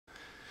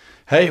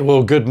Hey,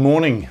 well, good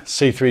morning,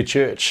 C3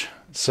 Church.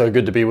 So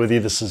good to be with you.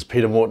 This is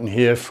Peter Morton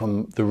here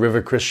from the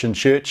River Christian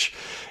Church,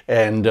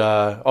 and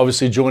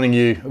obviously joining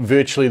you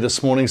virtually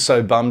this morning.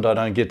 So bummed I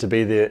don't get to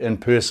be there in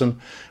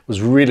person.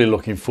 Was really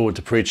looking forward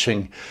to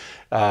preaching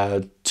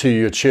to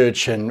your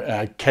church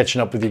and catching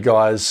up with you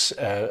guys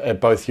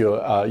at both your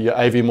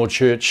Aviemore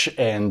church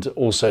and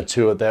also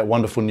at that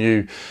wonderful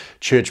new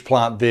church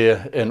plant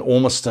there in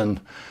Ormiston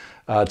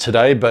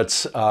today, but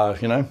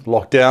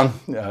lockdown,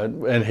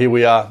 and here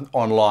we are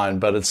online,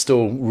 but it's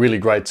still really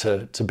great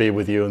to be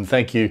with you, and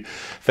thank you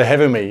for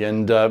having me.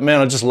 And man,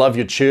 I just love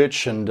your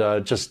church, and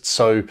just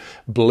so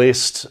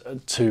blessed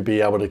to be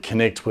able to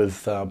connect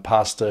with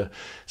Pastor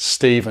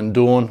Steve and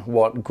Dawn.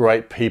 What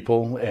great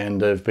people,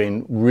 and I've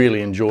been really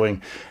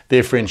enjoying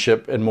their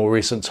friendship in more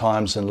recent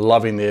times and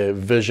loving their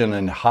vision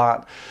and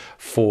heart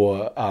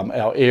for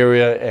our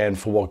area and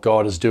for what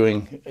God is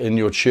doing in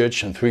your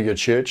church and through your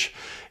church.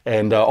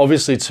 And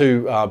obviously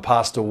to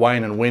Pastor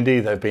Wayne and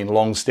Wendy, they've been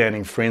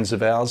long-standing friends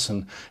of ours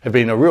and have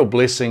been a real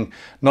blessing,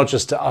 not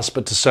just to us,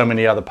 but to so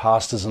many other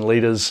pastors and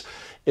leaders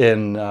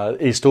in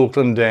East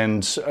Auckland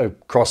and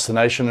across the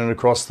nation and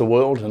across the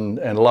world,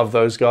 and love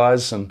those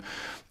guys. And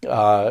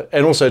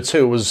also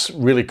too, it was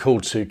really cool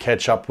to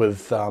catch up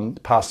with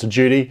Pastor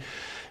Judy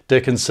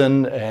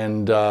Dickinson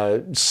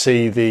and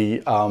see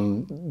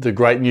the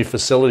great new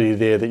facility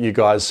there that you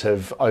guys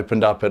have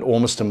opened up at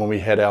Ormiston when we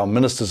had our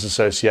Ministers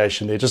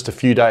Association there just a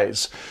few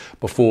days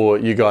before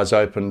you guys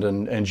opened,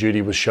 and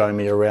Judy was showing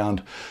me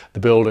around the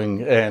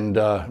building, and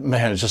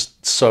man, it's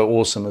just so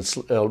awesome. It's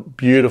a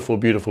beautiful,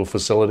 beautiful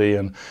facility,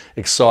 and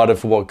excited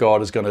for what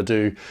God is going to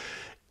do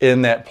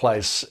in that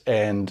place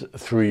and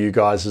through you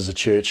guys as a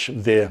church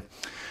there.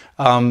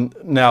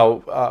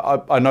 Now,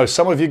 I know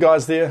some of you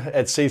guys there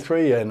at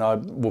C3, and I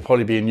will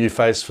probably be a new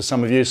face for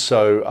some of you.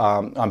 So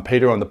I'm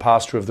Peter, I'm the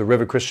pastor of the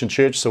River Christian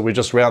Church. So we're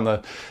just around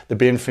the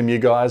bend from you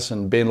guys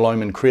in Ben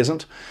Lomond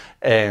Crescent.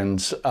 And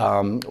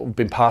we've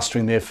been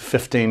pastoring there for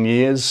 15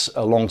 years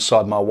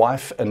alongside my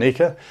wife,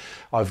 Anika.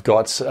 I've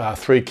got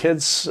 3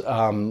 kids,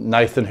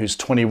 Nathan, who's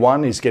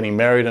 21, he's getting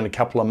married in a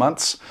couple of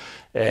months.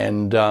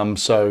 And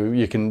so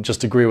you can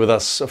just agree with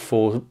us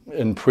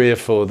in prayer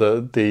for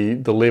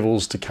the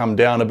levels to come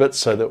down a bit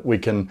so that we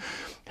can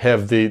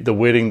have the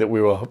wedding that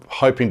we were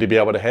hoping to be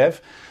able to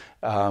have.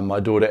 My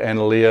daughter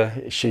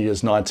Analia, she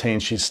is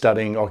 19, she's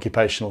studying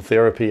occupational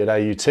therapy at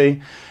AUT,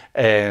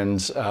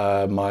 and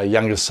my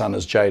youngest son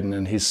is Jaden,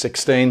 and he's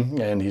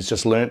 16, and he's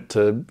just learning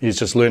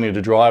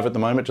to drive at the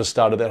moment. Just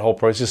started that whole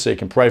process, so you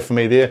can pray for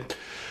me there.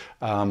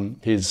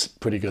 He's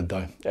pretty good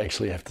though,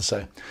 actually, I have to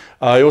say.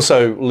 I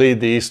also lead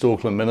the East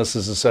Auckland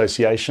Ministers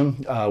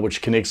Association,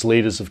 which connects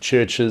leaders of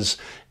churches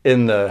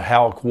in the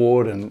Howick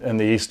Ward and in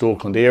the East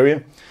Auckland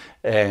area.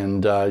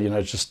 And,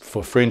 just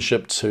for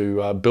friendship,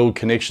 to build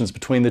connections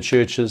between the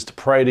churches, to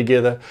pray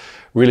together.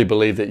 Really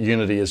believe that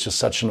unity is just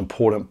such an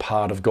important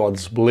part of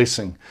God's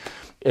blessing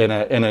in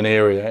an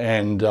area.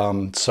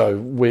 And so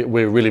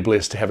we're really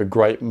blessed to have a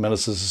great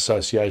Ministers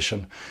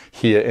Association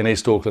here in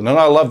East Auckland. And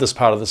I love this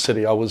part of the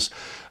city. I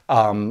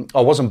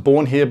wasn't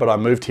born here, but I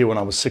moved here when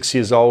I was 6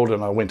 years old,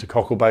 and I went to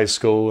Cockle Bay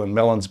School and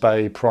Mellons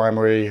Bay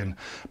Primary and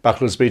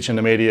Bucklers Beach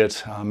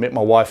Intermediate. Met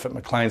my wife at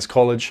Maclean's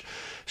College.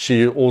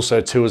 She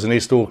also too is an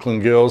East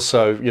Auckland girl,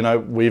 so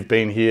we've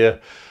been here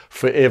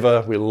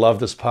forever. We love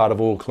this part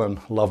of Auckland,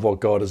 love what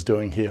God is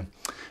doing here.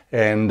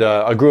 And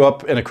I grew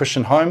up in a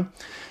Christian home,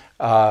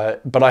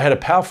 but I had a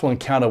powerful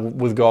encounter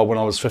with God when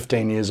I was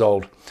 15 years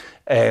old.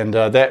 And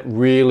that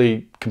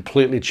really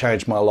completely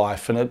changed my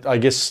life. And I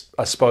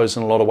suppose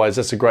in a lot of ways,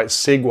 that's a great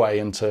segue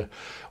into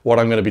what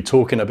I'm going to be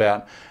talking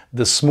about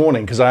this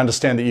morning, because I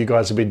understand that you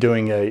guys have been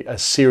doing a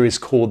series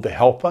called The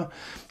Helper,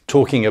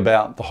 talking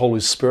about the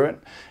Holy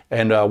Spirit.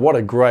 And what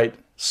a great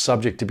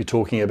subject to be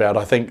talking about.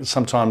 I think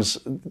sometimes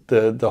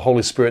the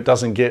Holy Spirit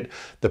doesn't get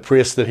the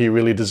press that he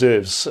really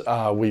deserves.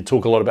 We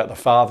talk a lot about the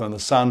Father and the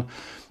Son,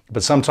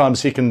 but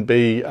sometimes he can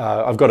be,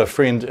 I've got a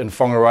friend in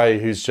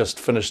Whangarei who's just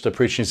finished a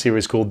preaching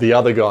series called The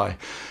Other Guy.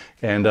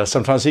 And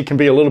sometimes he can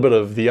be a little bit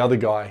of the other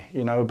guy,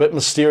 a bit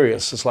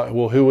mysterious. It's like,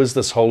 well, who is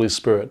this Holy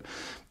Spirit?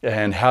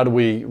 And how do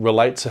we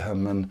relate to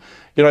him? And,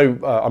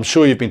 I'm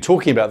sure you've been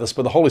talking about this,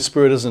 but the Holy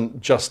Spirit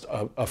isn't just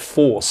a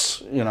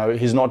force.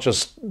 He's not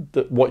just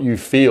what you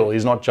feel.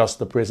 He's not just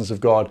the presence of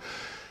God.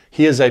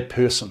 He is a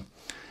person.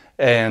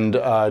 And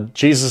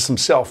Jesus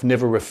himself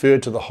never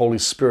referred to the Holy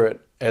Spirit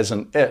as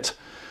an it,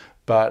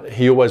 but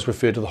he always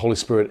referred to the Holy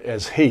Spirit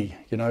as he.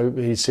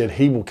 He said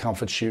he will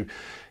comfort you,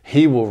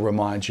 he will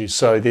remind you.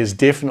 So there's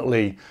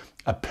definitely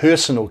a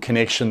personal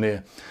connection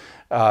there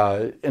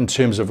in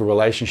terms of a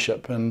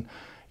relationship. And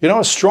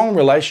a strong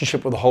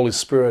relationship with the Holy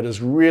Spirit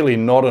is really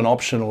not an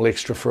optional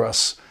extra for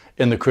us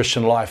in the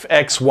Christian life.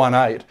 Acts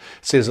 1:8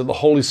 says that the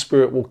Holy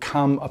Spirit will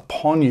come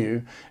upon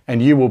you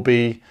and you will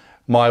be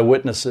my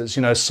witnesses.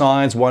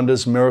 Signs,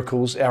 wonders,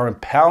 miracles, our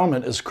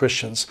empowerment as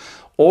Christians,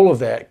 all of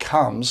that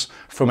comes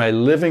from a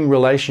living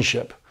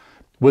relationship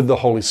with the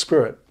Holy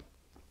Spirit.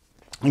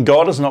 And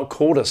God has not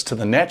called us to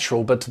the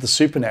natural, but to the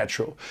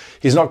supernatural.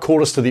 He's not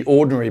called us to the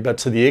ordinary, but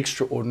to the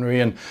extraordinary.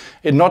 And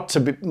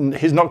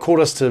He's not called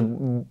us to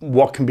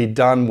what can be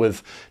done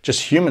with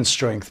just human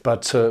strength,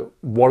 but to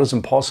what is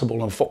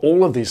impossible. And for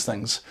all of these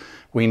things,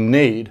 we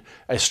need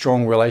a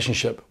strong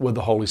relationship with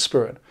the Holy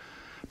Spirit.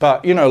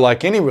 But,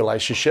 like any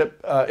relationship,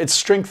 it's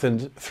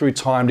strengthened through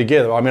time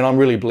together. I mean, I'm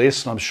really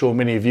blessed, and I'm sure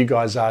many of you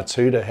guys are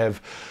too, to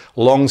have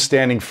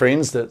long-standing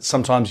friends that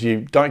sometimes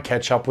you don't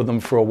catch up with them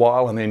for a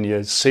while, and then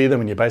you see them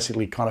and you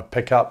basically kind of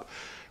pick up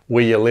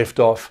where you left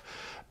off.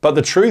 But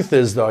the truth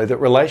is, though, that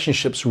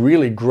relationships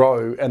really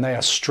grow and they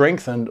are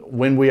strengthened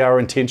when we are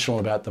intentional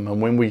about them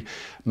and when we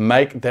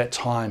make that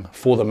time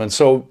for them. And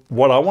so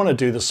what I want to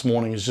do this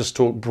morning is just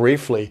talk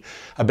briefly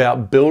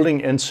about building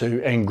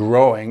into and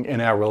growing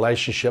in our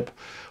relationship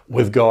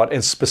with God,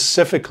 and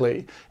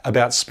specifically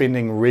about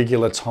spending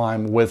regular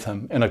time with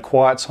Him in a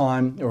quiet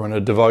time or in a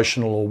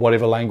devotional or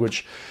whatever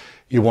language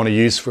you want to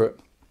use for it.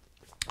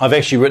 I've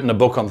actually written a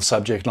book on the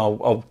subject, and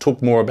I'll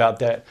talk more about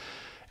that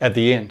at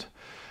the end.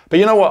 But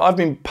you know what? I've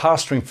been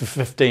pastoring for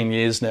 15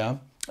 years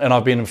now, and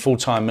I've been in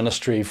full-time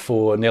ministry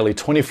for nearly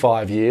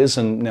 25 years.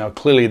 And now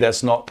clearly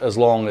that's not as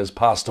long as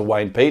Pastor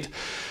Wayne Pete,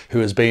 who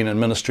has been in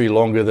ministry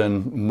longer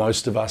than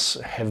most of us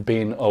have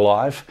been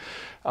alive.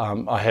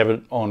 I have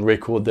it on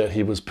record that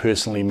he was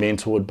personally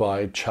mentored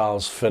by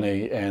Charles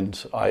Finney,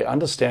 and I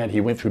understand he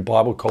went through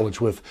Bible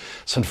college with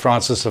St.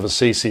 Francis of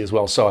Assisi as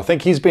well. So I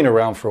think he's been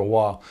around for a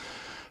while.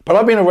 But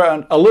I've been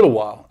around a little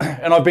while,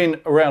 and I've been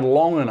around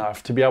long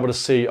enough to be able to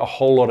see a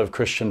whole lot of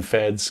Christian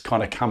fads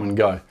kind of come and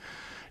go.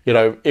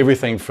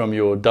 Everything from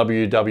your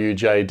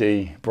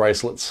WWJD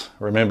bracelets,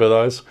 remember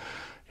those?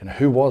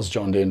 Who was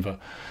John Denver?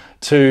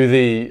 To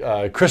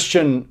the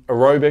Christian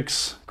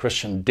aerobics,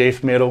 Christian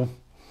death metal,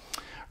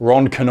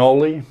 Ron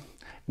Canoli,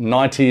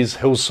 90s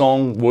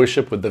Hillsong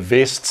worship with the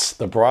vests,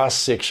 the brass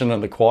section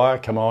and the choir.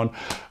 Come on,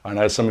 I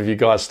know some of you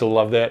guys still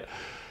love that.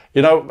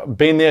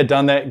 Been there,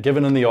 done that,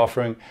 given in the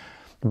offering.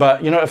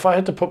 But, if I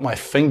had to put my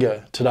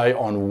finger today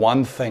on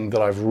one thing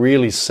that I've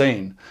really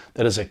seen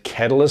that is a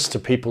catalyst to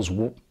people's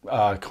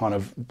kind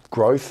of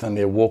growth and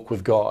their walk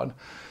with God,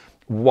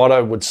 what I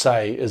would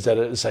say is that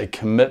it is a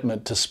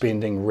commitment to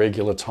spending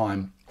regular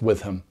time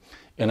with Him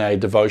in a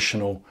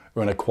devotional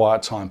or in a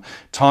quiet time.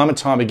 Time and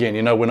time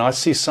again, when I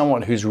see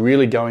someone who's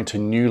really going to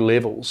new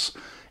levels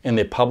in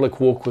their public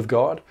walk with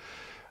God,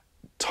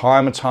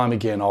 time and time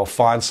again, I'll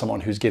find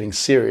someone who's getting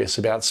serious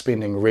about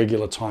spending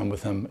regular time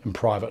with Him in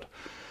private.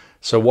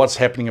 So what's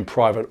happening in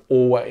private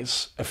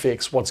always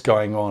affects what's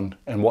going on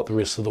and what the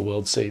rest of the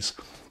world sees.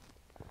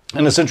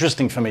 And it's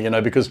interesting for me,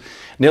 because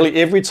nearly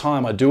every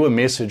time I do a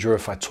message or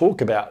if I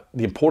talk about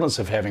the importance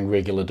of having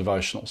regular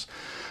devotionals,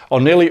 I'll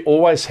nearly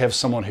always have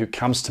someone who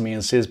comes to me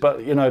and says,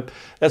 but,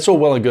 that's all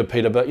well and good,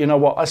 Peter, but you know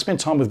what? I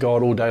spend time with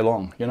God all day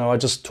long. I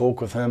just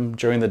talk with Him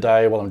during the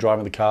day while I'm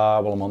driving the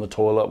car, while I'm on the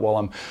toilet, while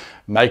I'm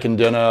making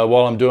dinner,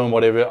 while I'm doing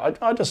whatever.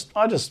 I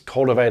just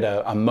cultivate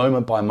a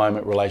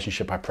moment-by-moment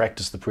relationship. I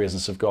practice the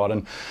presence of God.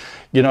 And,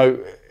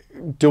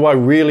 do I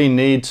really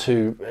need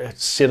to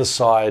set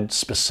aside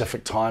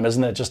specific time?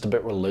 Isn't that just a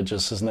bit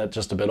religious? Isn't that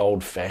just a bit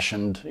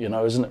old-fashioned?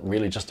 Isn't it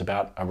really just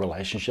about a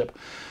relationship?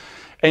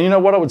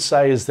 And what I would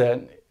say is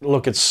that,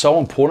 look, it's so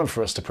important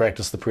for us to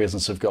practice the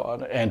presence of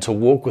God and to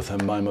walk with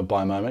Him moment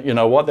by moment. You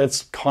know what?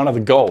 That's kind of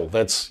the goal.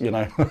 That's,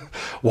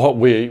 what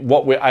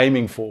we're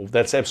aiming for.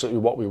 That's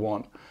absolutely what we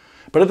want.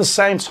 But at the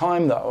same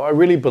time, though, I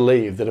really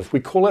believe that if we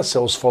call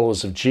ourselves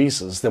followers of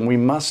Jesus, then we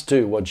must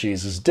do what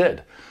Jesus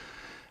did.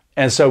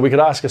 And so we could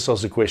ask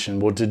ourselves the question,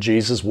 well, did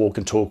Jesus walk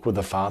and talk with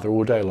the Father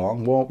all day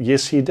long? Well,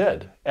 yes, He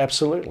did.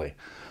 Absolutely.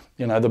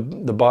 The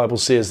Bible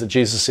says that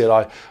Jesus said,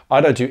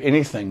 I don't do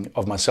anything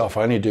of myself.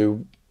 I only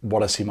do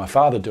what I see my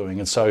Father doing.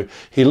 And so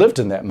He lived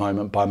in that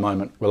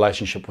moment-by-moment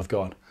relationship with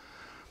God.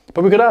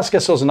 But we could ask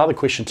ourselves another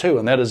question too,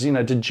 and that is,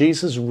 did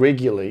Jesus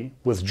regularly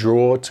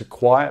withdraw to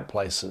quiet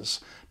places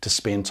to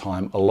spend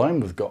time alone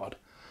with God?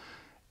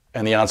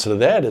 And the answer to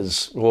that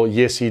is, well,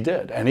 yes, He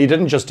did. And He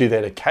didn't just do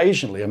that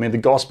occasionally. I mean, the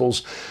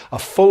Gospels are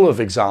full of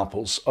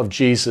examples of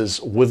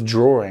Jesus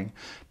withdrawing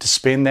to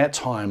spend that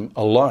time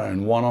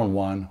alone,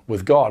 one-on-one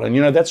with God.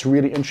 And that's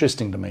really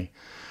interesting to me,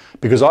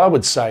 because I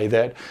would say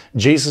that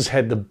Jesus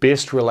had the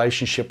best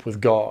relationship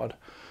with God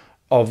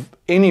of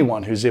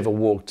anyone who's ever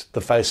walked the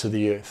face of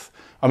the earth.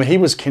 I mean, He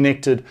was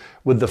connected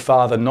with the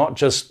Father not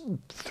just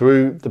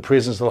through the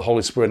presence of the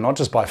Holy Spirit, not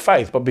just by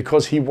faith, but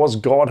because He was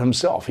God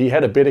Himself. He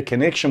had a better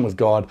connection with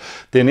God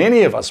than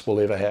any of us will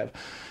ever have.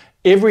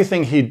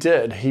 Everything He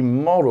did, He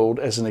modeled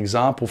as an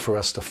example for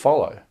us to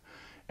follow.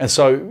 And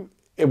so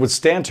it would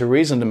stand to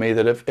reason to me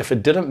that if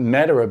it didn't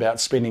matter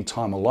about spending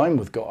time alone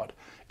with God,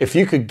 if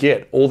you could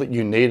get all that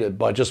you needed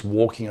by just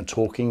walking and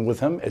talking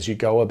with Him as you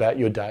go about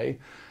your day,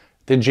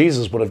 then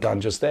Jesus would have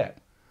done just that.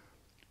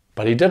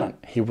 But He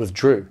didn't. He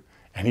withdrew.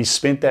 And He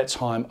spent that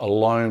time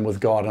alone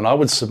with God. And I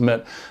would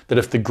submit that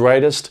if the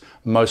greatest,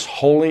 most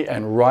holy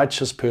and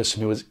righteous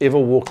person who has ever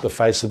walked the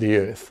face of the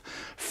earth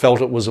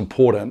felt it was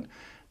important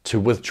to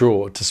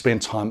withdraw, to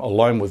spend time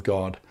alone with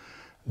God,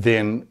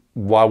 then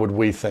why would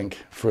we think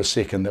for a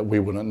second that we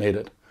wouldn't need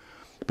it?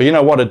 But you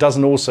know what? It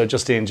doesn't also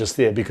just end just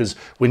there, because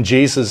when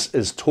Jesus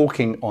is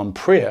talking on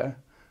prayer,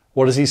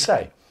 what does he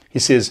say? He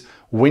says,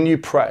 when you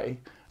pray,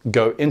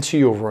 go into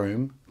your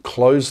room,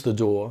 close the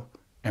door,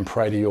 and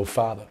pray to your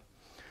Father.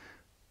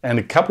 And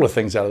a couple of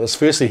things out of this.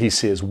 Firstly, he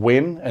says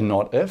when and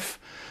not if.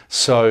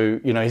 So,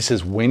 he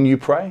says when you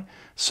pray.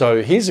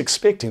 So he's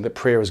expecting that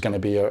prayer is going to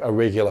be a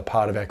regular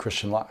part of our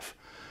Christian life.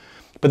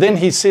 But then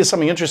he says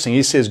something interesting.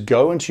 He says,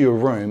 go into your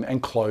room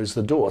and close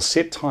the door.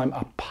 Set time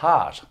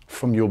apart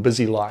from your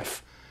busy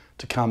life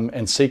to come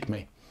and seek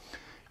me.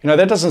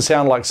 That doesn't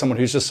sound like someone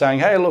who's just saying,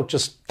 hey, look,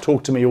 just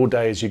talk to me all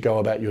day as you go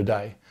about your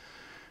day.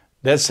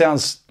 That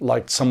sounds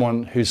like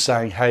someone who's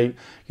saying, hey,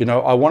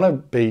 I want to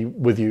be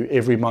with you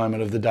every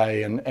moment of the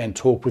day and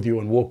talk with you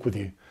and walk with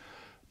you.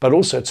 But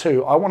also,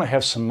 too, I want to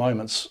have some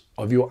moments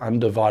of your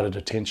undivided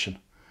attention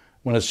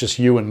when it's just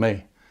you and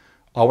me.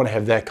 I want to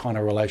have that kind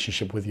of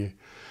relationship with you.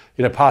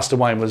 Pastor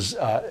Wayne was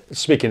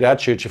speaking at our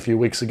church a few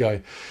weeks ago,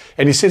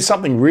 and he said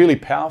something really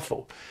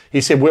powerful.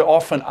 He said, we're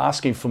often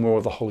asking for more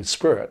of the Holy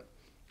Spirit,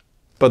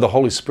 but the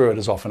Holy Spirit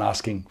is often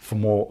asking for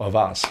more of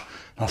us. And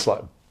I was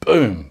like,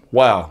 boom,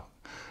 wow.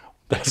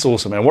 That's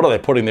awesome, man. What are they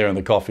putting there in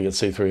the coffee at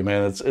C3,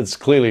 man? It's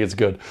clearly it's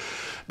good.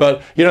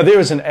 But, there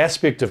is an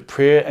aspect of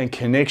prayer and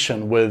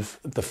connection with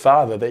the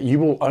Father that you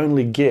will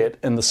only get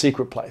in the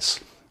secret place.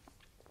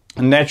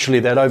 And naturally,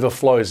 that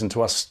overflows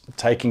into us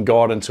taking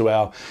God into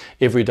our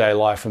everyday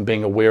life and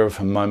being aware of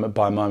Him moment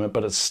by moment.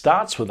 But it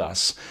starts with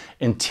us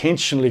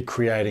intentionally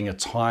creating a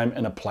time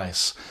and a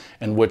place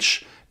in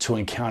which to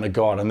encounter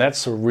God. And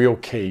that's a real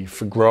key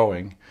for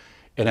growing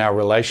in our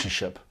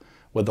relationship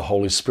with the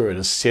Holy Spirit,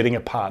 is setting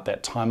apart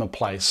that time and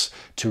place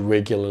to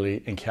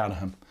regularly encounter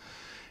Him.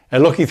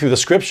 And looking through the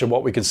scripture,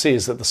 what we can see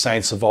is that the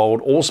saints of old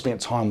all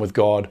spent time with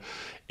God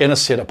in a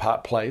set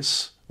apart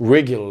place,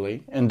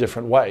 regularly in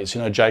different ways.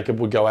 Jacob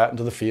would go out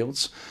into the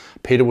fields.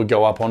 Peter would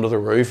go up onto the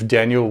roof.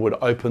 Daniel would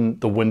open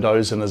the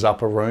windows in his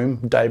upper room.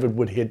 David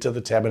would head to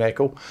the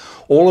tabernacle.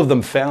 All of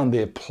them found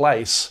their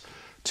place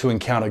to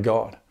encounter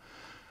God.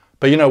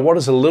 But what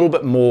is a little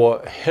bit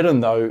more hidden,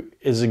 though,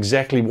 is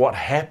exactly what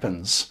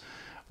happens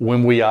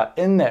when we are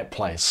in that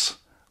place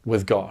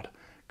with God.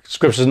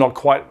 Scripture is not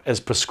quite as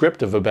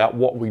prescriptive about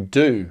what we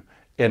do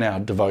in our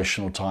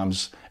devotional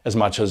times as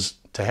much as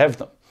to have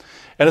them.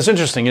 And it's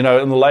interesting, in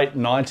the late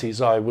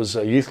 90s, I was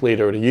a youth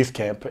leader at a youth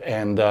camp,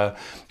 and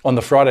on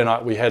the Friday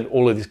night we had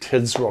all of these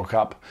kids rock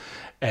up,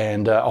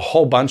 and a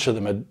whole bunch of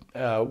them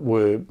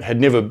had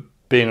never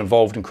been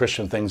involved in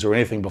Christian things or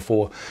anything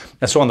before.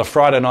 And so on the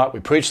Friday night we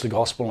preached the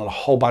gospel, and a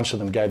whole bunch of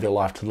them gave their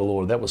life to the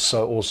Lord. That was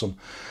so awesome.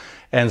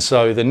 And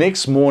so the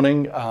next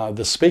morning,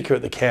 the speaker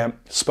at the camp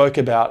spoke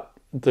about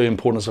the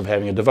importance of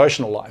having a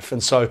devotional life.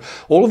 And so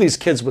all of these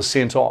kids were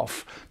sent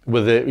off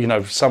with,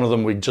 some of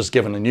them we'd just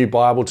given a new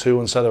Bible to,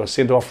 and so they were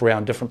sent off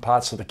around different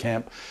parts of the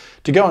camp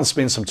to go and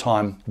spend some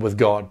time with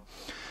God.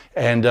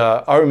 And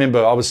I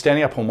remember I was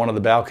standing up on one of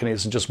the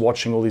balconies and just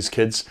watching all these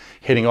kids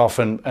heading off,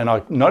 and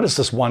I noticed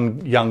this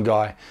one young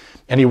guy,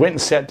 and he went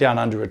and sat down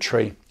under a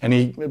tree, and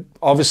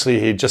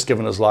he'd just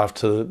given his life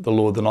to the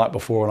Lord the night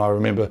before, and I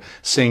remember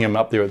seeing him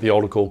up there at the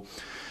altar call,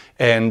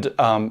 and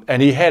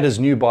he had his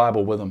new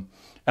Bible with him.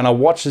 And I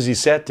watched as he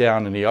sat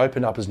down and he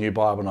opened up his new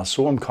Bible, and I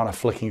saw him kind of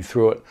flicking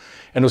through it.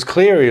 And it was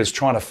clear he was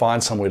trying to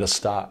find somewhere to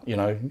start,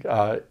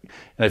 And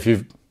if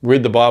you've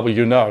read the Bible,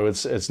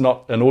 it's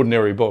not an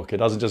ordinary book. It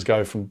doesn't just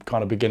go from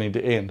kind of beginning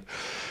to end.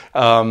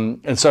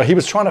 And so he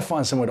was trying to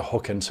find somewhere to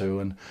hook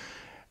into.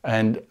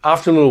 And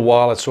after a little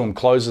while, I saw him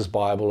close his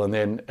Bible, and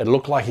then it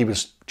looked like he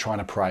was trying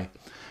to pray.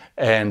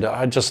 And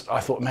I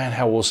thought, man,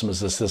 how awesome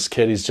is this? This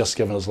kid, he's just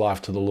given his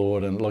life to the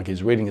Lord, and look,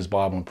 he's reading his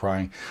Bible and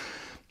praying.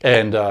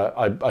 And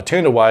I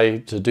turned away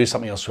to do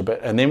something else for a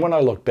bit. And then when I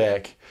looked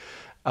back,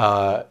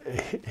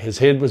 his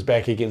head was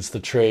back against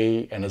the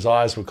tree and his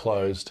eyes were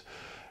closed.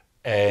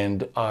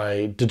 And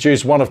I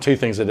deduced one of two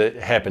things that had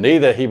happened.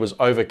 Either he was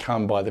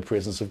overcome by the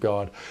presence of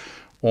God,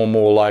 or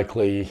more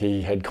likely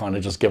he had kind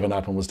of just given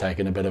up and was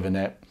taking a bit of a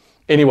nap.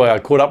 Anyway, I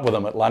caught up with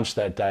him at lunch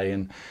that day,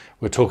 and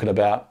we're talking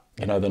about,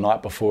 the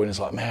night before, and he's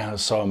like, man, it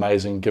was so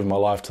amazing, giving my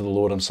life to the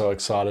Lord. I'm so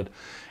excited.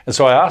 And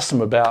so I asked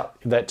him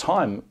about that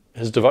time,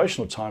 his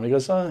devotional time. He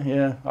goes, oh,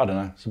 yeah, I don't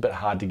know. It's a bit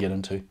hard to get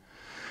into.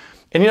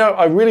 And,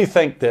 I really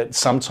think that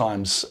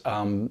sometimes,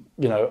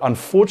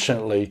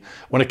 unfortunately,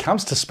 when it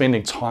comes to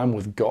spending time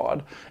with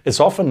God,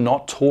 it's often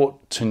not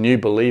taught to new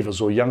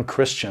believers or young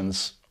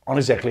Christians on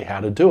exactly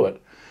how to do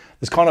it.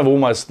 There's kind of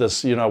almost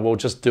this, well,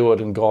 just do it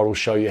and God will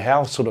show you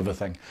how sort of a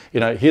thing.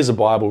 Here's a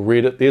Bible,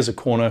 read it. There's a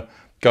corner,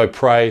 go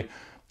pray,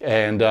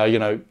 and,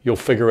 you'll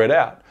figure it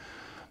out.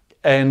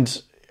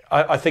 And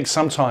I think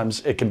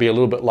sometimes it can be a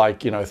little bit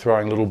like,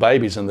 throwing little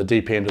babies in the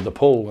deep end of the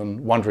pool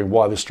and wondering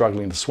why they're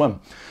struggling to swim.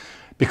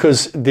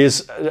 Because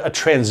there's a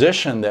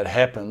transition that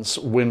happens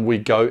when we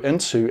go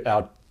into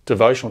our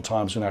devotional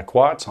times and our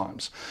quiet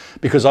times.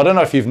 Because I don't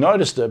know if you've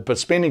noticed it, but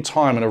spending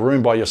time in a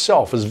room by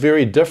yourself is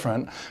very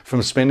different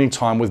from spending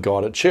time with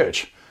God at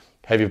church.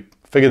 Have you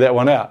figured that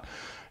one out?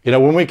 You know,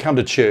 when we come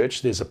to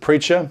church, there's a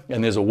preacher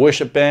and there's a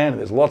worship band, and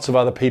there's lots of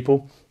other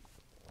people.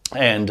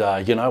 And,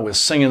 you know, we're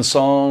singing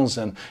songs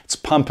and it's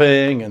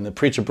pumping and the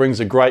preacher brings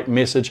a great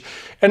message.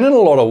 And in a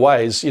lot of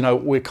ways, you know,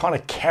 we're kind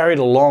of carried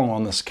along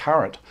on this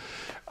current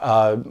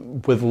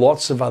with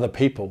lots of other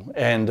people.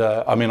 And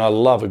I mean, I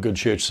love a good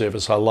church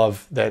service. I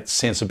love that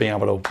sense of being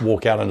able to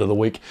walk out into the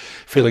week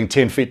feeling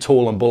 10 feet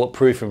tall and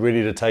bulletproof and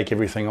ready to take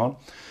everything on.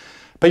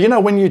 But, you know,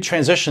 when you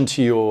transition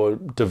to your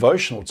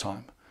devotional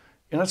time,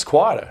 you know, it's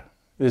quieter.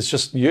 There's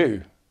just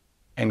you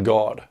and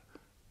God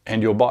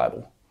and your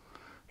Bible.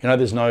 You know,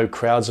 there's no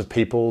crowds of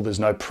people, there's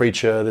no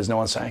preacher, there's no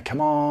one saying,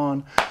 come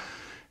on.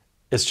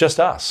 It's just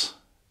us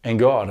and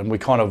God. And we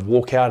kind of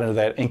walk out into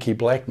that inky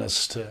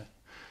blackness to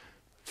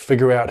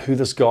figure out who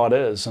this God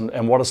is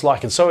and what it's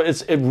like. And so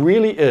it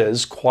really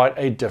is quite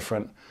a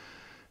different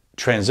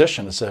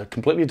transition. It's a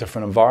completely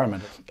different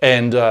environment.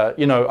 And,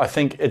 you know, I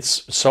think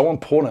it's so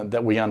important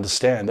that we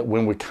understand that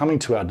when we're coming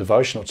to our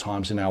devotional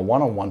times and our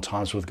one-on-one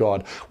times with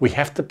God, we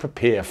have to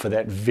prepare for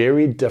that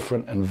very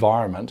different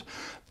environment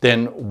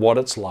than what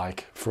it's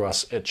like for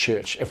us at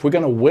church. If we're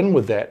going to win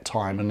with that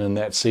time and in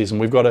that season,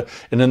 we've got to,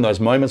 and in those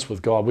moments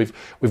with God,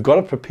 we've got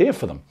to prepare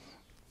for them.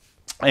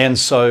 And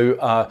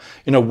so,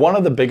 you know, one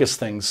of the biggest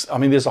things, I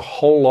mean, there's a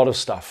whole lot of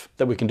stuff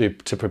that we can do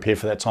to prepare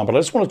for that time, but I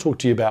just want to talk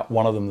to you about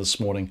one of them this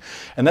morning,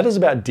 and that is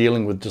about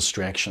dealing with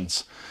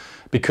distractions.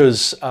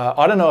 Because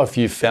I don't know if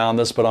you've found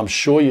this, but I'm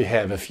sure you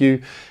have. If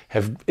you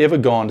have ever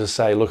gone to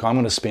say, look, I'm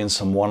going to spend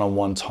some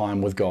one-on-one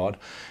time with God,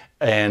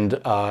 and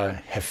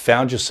have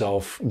found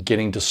yourself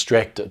getting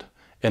distracted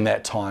in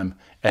that time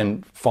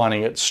and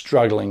finding it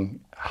struggling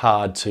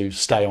hard to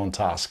stay on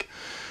task.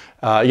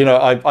 You know,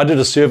 I did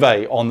a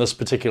survey on this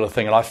particular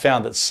thing, and I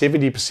found that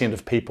 70%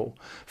 of people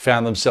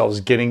found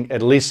themselves getting,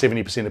 at least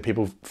 70% of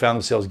people found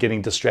themselves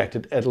getting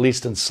distracted, at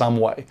least in some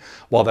way,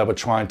 while they were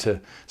trying to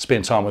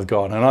spend time with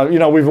God. And you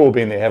know, we've all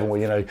been there, haven't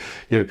we? You know,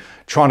 you're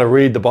trying to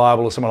read the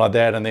Bible or something like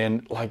that, and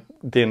then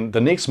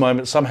the next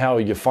moment, somehow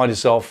you find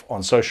yourself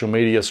on social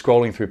media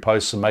scrolling through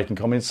posts and making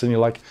comments, and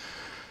you're like,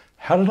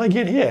 how did I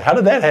get here? How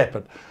did that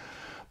happen?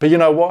 But you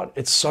know what?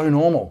 It's so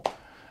normal.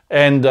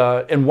 And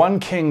in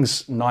 1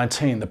 Kings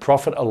 19, the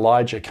prophet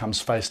Elijah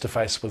comes face to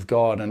face with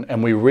God.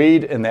 And we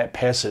read in that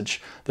passage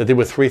that there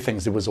were 3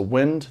 things. There was a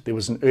wind, there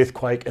was an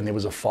earthquake, and there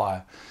was a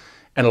fire.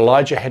 And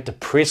Elijah had to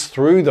press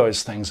through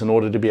those things in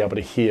order to be able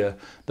to hear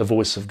the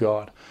voice of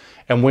God.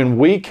 And when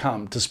we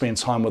come to spend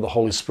time with the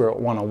Holy Spirit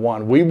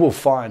one-on-one, we will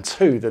find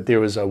too that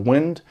there is a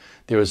wind,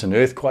 there is an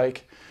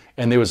earthquake,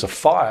 and there is a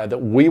fire that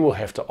we will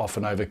have to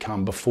often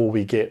overcome before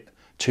we get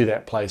to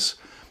that place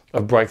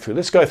of breakthrough.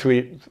 Let's go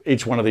through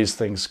each one of these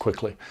things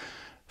quickly.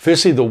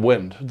 Firstly, the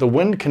wind. The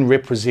wind can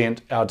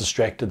represent our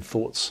distracted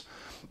thoughts.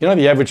 You know,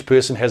 the average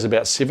person has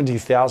about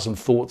 70,000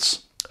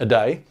 thoughts a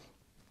day.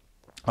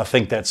 I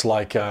think that's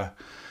like they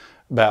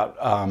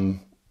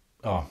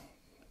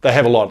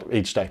have a lot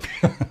each day.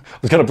 I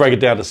was going to break it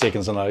down to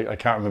seconds and I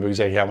can't remember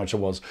exactly how much it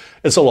was.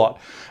 It's a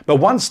lot. But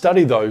one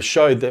study though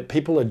showed that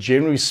people are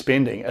generally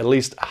spending at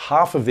least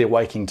half of their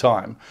waking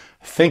time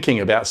thinking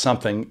about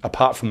something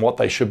apart from what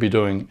they should be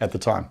doing at the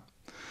time.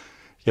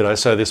 You know,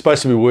 so they're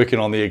supposed to be working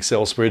on the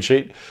Excel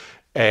spreadsheet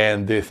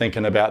and they're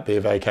thinking about their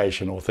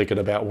vacation or thinking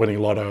about winning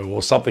lotto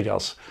or something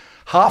else.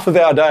 Half of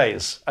our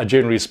days are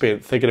generally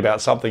spent thinking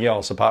about something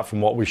else apart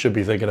from what we should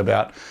be thinking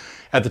about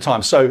at the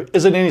time. So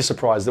is it any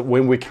surprise that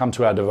when we come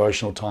to our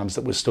devotional times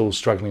that we're still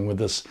struggling with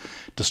this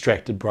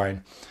distracted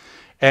brain?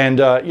 And,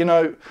 you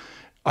know,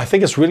 I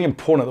think it's really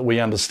important that we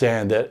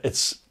understand that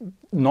it's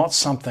not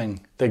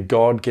something that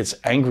God gets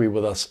angry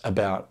with us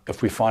about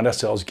if we find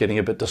ourselves getting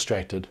a bit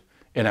distracted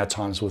in our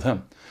times with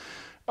Him.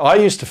 I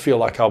used to feel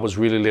like I was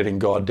really letting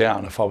God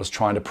down if I was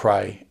trying to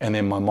pray and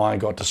then my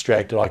mind got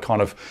distracted. I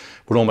kind of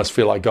would almost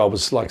feel like God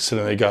was like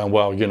sitting there going,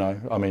 well, you know,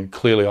 I mean,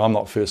 clearly I'm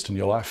not first in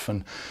your life.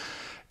 And,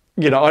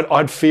 you know,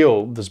 I'd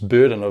feel this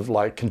burden of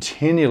like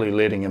continually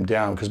letting Him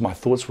down because my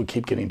thoughts would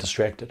keep getting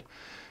distracted.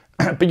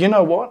 But you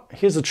know what?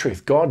 Here's the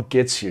truth. God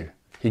gets you.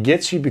 He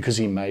gets you because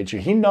He made you.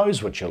 He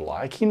knows what you're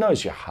like. He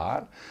knows your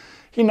heart.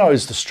 He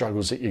knows the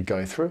struggles that you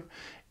go through.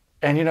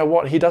 And you know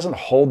what? He doesn't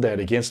hold that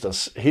against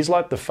us. He's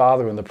like the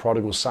father in the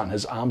prodigal son.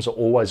 His arms are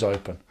always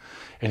open.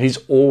 And He's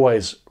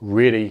always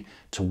ready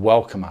to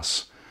welcome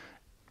us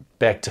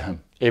back to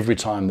Him every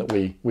time that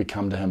we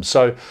come to Him.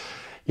 So,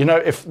 you know,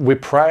 if we're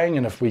praying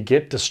and if we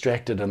get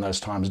distracted in those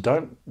times,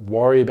 don't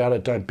worry about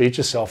it. Don't beat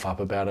yourself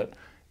up about it.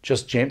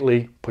 Just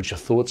gently put your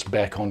thoughts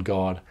back on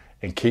God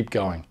and keep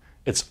going.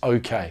 It's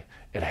okay.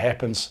 It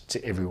happens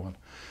to everyone.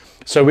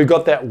 So we've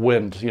got that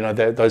wind, you know,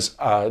 those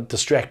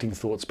distracting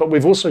thoughts, but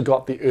we've also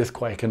got the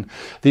earthquake, and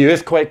the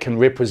earthquake can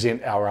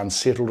represent our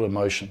unsettled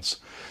emotions.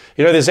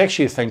 You know, there's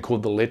actually a thing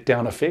called the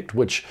letdown effect,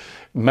 which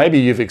maybe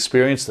you've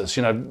experienced this.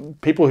 You know,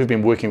 people who've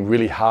been working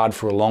really hard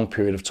for a long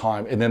period of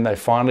time, and then they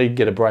finally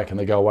get a break and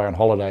they go away on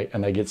holiday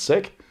and they get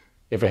sick.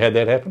 Ever had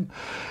that happen?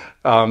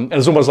 And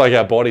it's almost like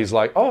our body's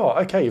like, oh,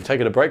 okay, you've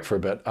taken a break for a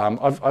bit.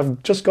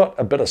 I've just got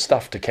a bit of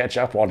stuff to catch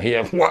up on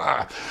here. You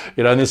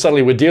know, and then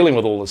suddenly we're dealing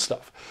with all this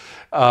stuff.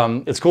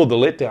 It's called the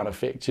letdown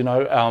effect. You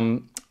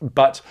know,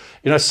 But,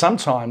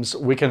 sometimes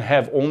we can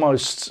have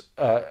almost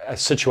a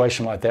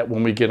situation like that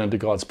when we get into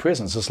God's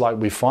presence. It's like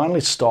we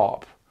finally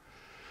stop.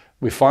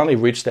 We finally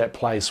reach that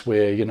place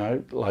where,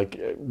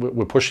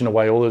 we're pushing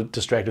away all the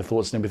distracted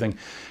thoughts and everything.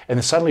 And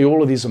then suddenly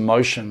all of these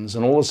emotions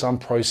and all this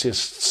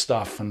unprocessed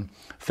stuff and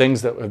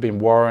things that have been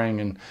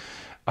worrying and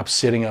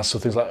upsetting us or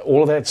things like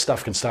all of that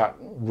stuff can start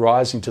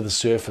rising to the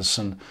surface.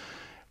 And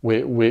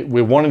we're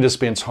wanting to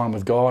spend time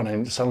with God,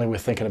 and suddenly we're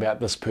thinking about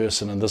this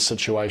person and this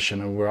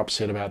situation, and we're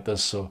upset about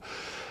this,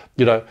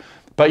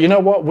 But you know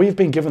what? We've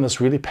been given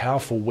this really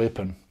powerful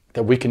weapon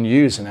that we can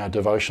use in our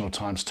devotional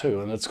times too,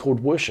 and it's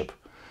called worship.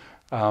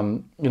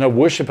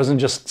 Worship isn't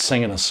just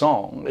singing a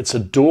song. It's a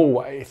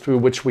doorway through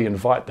which we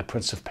invite the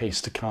Prince of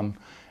Peace to come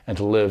and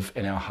to live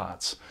in our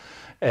hearts,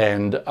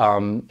 and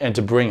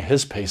to bring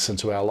His peace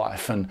into our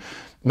life. And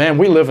man,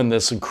 we live in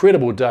this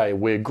incredible day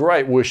where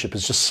great worship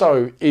is just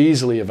so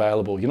easily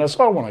available.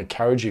 So I want to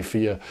encourage you for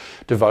your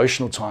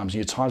devotional times,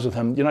 your times with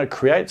Him.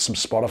 Create some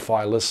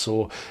Spotify lists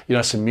or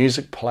some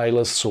music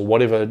playlists or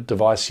whatever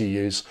device you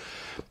use,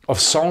 of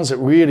songs that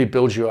really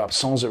build you up,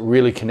 songs that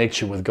really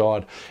connect you with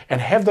God, and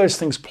have those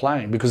things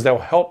playing, because they'll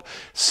help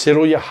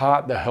settle your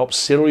heart, they'll help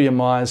settle your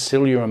mind,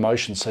 settle your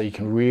emotions, so you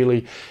can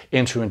really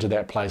enter into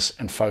that place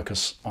and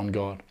focus on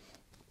God.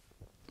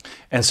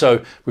 And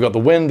so we've got the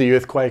wind, the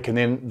earthquake, and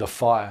then the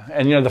fire.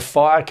 And the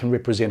fire can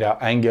represent our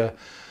anger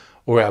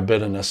or our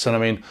bitterness.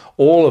 And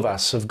all of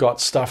us have got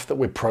stuff that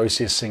we're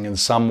processing in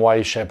some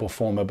way, shape, or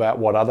form about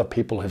what other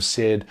people have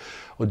said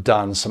or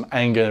done, some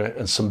anger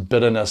and some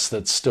bitterness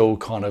that's still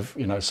kind of,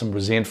 some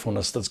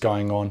resentfulness that's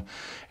going on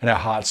in our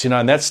hearts,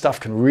 and that stuff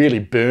can really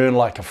burn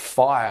like a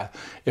fire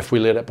if we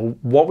let it. But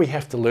what we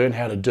have to learn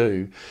how to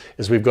do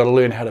is we've got to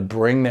learn how to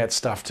bring that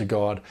stuff to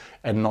God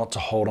and not to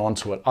hold on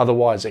to it.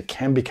 Otherwise, it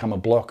can become a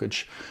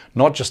blockage,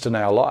 not just in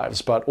our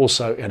lives, but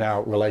also in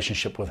our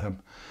relationship with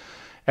Him.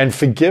 And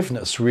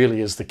forgiveness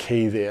really is the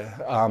key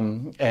there.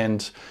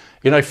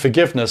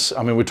 Forgiveness,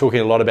 we're talking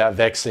a lot about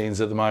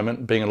vaccines at the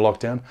moment, being in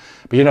lockdown.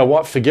 But you know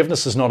what?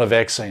 Forgiveness is not a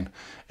vaccine.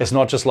 It's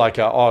not just like,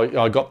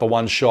 I got the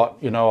one shot,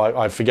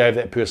 I forgave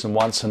that person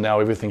once and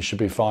now everything should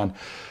be fine.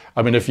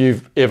 If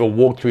you've ever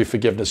walked through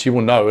forgiveness, you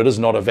will know it is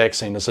not a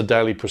vaccine. It's a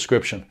daily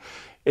prescription.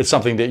 It's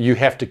something that you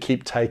have to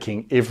keep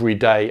taking every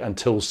day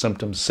until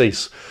symptoms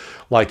cease.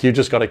 Like, you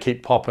just got to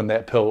keep popping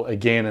that pill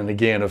again and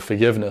again of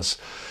forgiveness.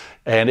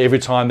 And every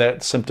time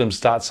that symptom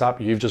starts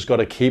up, you've just got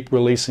to keep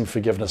releasing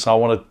forgiveness. I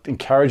want to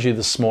encourage you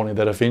this morning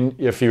that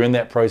if you're in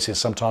that process,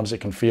 sometimes it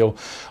can feel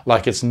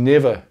like it's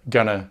never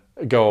going to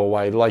go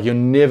away, like you're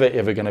never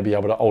ever going to be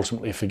able to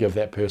ultimately forgive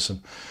that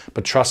person.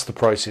 But trust the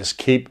process.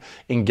 Keep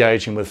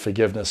engaging with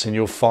forgiveness, and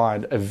you'll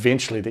find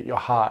eventually that your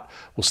heart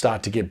will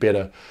start to get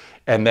better.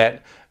 And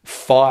that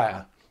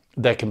fire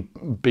that can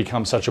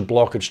become such a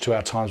blockage to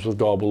our times with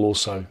God will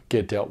also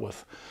get dealt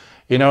with.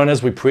 And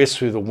as we press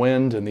through the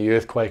wind and the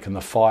earthquake and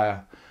the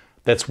fire,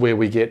 that's where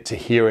we get to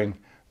hearing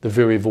the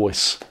very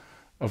voice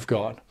of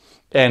God.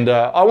 And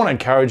I want to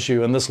encourage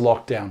you in this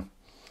lockdown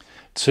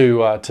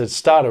to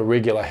start a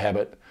regular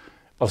habit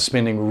of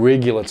spending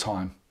regular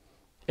time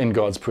in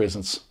God's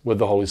presence with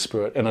the Holy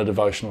Spirit in a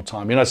devotional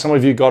time. Some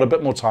of you got a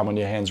bit more time on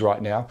your hands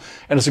right now,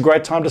 and it's a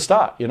great time to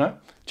start,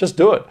 just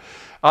do it.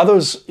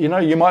 Others,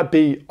 you might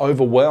be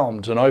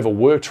overwhelmed and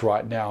overworked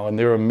right now, and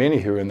there are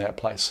many who are in that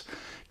place.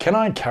 Can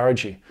I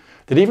encourage you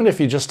that even if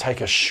you just take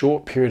a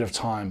short period of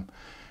time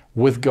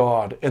with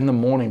God in the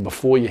morning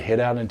before you head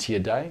out into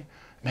your day,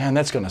 man,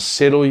 that's going to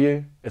settle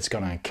you, it's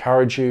going to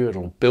encourage you,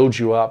 it'll build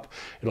you up,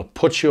 it'll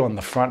put you on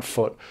the front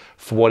foot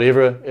for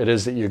whatever it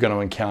is that you're going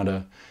to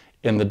encounter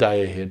in the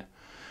day ahead.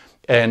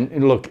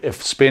 And look,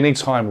 if spending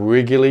time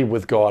regularly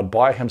with God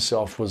by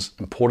Himself was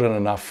important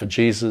enough for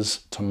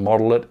Jesus to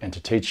model it and to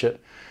teach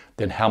it,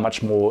 then how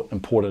much more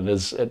important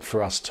is it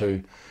for us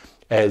too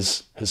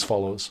as His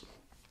followers?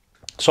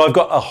 So I've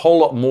got a whole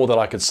lot more that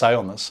I could say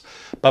on this,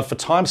 but for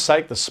time's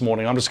sake this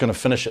morning, I'm just going to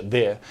finish it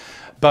there.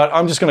 But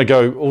I'm just going to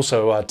go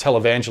also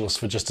televangelist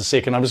for just a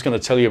second. I'm just going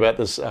to tell you about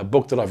this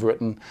book that I've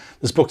written.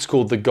 This book's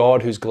called The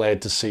God Who's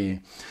Glad to See You.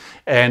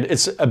 And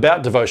it's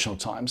about devotional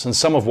times. And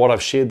some of what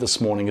I've shared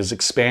this morning is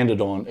expanded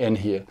on in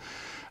here.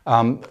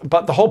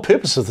 But the whole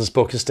purpose of this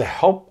book is to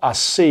help us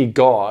see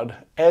God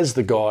as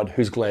the God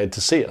who's glad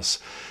to see us.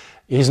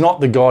 He's not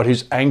the God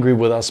who's angry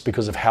with us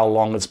because of how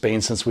long it's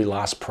been since we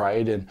last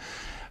prayed. And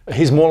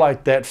He's more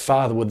like that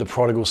father with the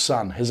prodigal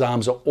son. His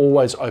arms are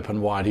always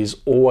open wide. He's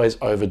always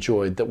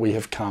overjoyed that we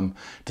have come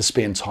to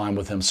spend time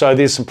with Him. So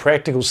there's some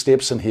practical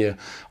steps in here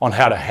on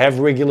how to have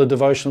regular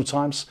devotional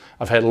times.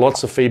 I've had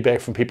lots of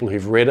feedback from people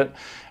who've read it,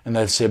 and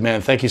they've said,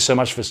 man, thank you so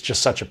much for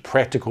just such a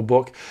practical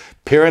book.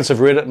 Parents have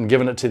read it and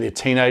given it to their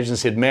teenagers and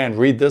said, man,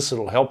 read this,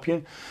 it'll help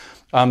you.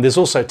 There's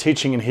also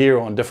teaching in here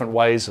on different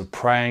ways of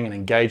praying and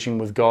engaging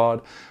with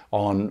God,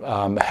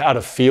 on how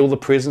to feel the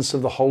presence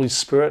of the Holy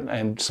Spirit,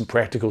 and some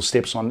practical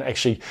steps on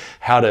actually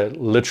how to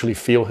literally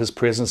feel His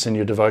presence in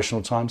your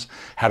devotional times,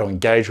 how to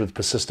engage with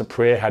persistent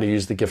prayer, how to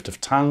use the gift of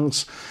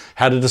tongues,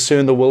 how to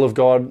discern the will of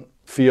God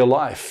for your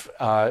life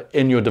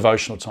in your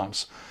devotional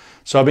times.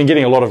 So I've been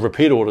getting a lot of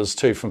repeat orders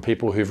too from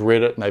people who've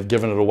read it and they've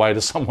given it away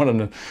to someone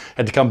and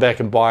had to come back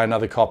and buy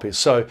another copy.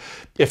 So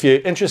if you're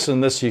interested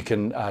in this, you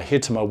can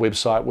head to my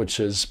website, which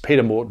is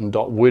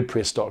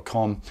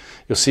petermorton.wordpress.com.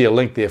 You'll see a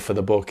link there for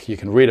the book. You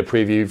can read a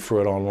preview for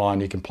it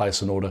online. You can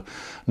place an order.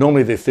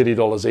 Normally they're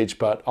 $30 each,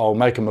 but I'll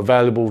make them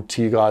available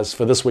to you guys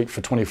for this week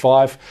for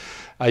 $25.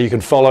 You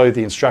can follow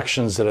the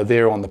instructions that are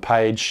there on the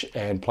page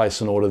and place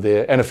an order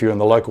there. And if you're in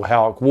the local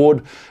Howick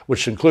ward,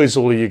 which includes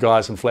all of you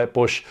guys in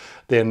Flatbush,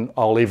 then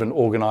I'll even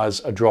organise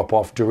a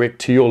drop-off direct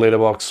to your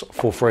letterbox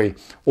for free.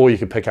 Or you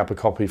can pick up a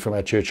copy from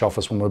our church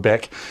office when we're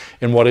back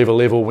in whatever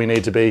level we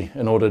need to be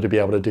in order to be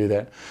able to do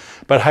that.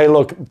 But hey,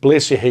 look,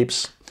 bless you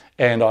heaps.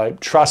 And I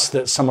trust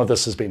that some of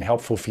this has been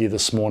helpful for you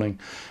this morning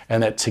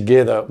and that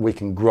together we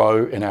can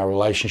grow in our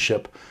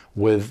relationship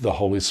with the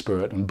Holy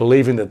Spirit and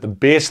believing that the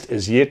best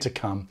is yet to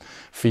come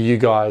for you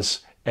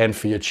guys and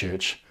for your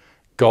church.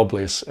 God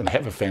bless and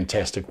have a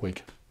fantastic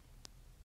week.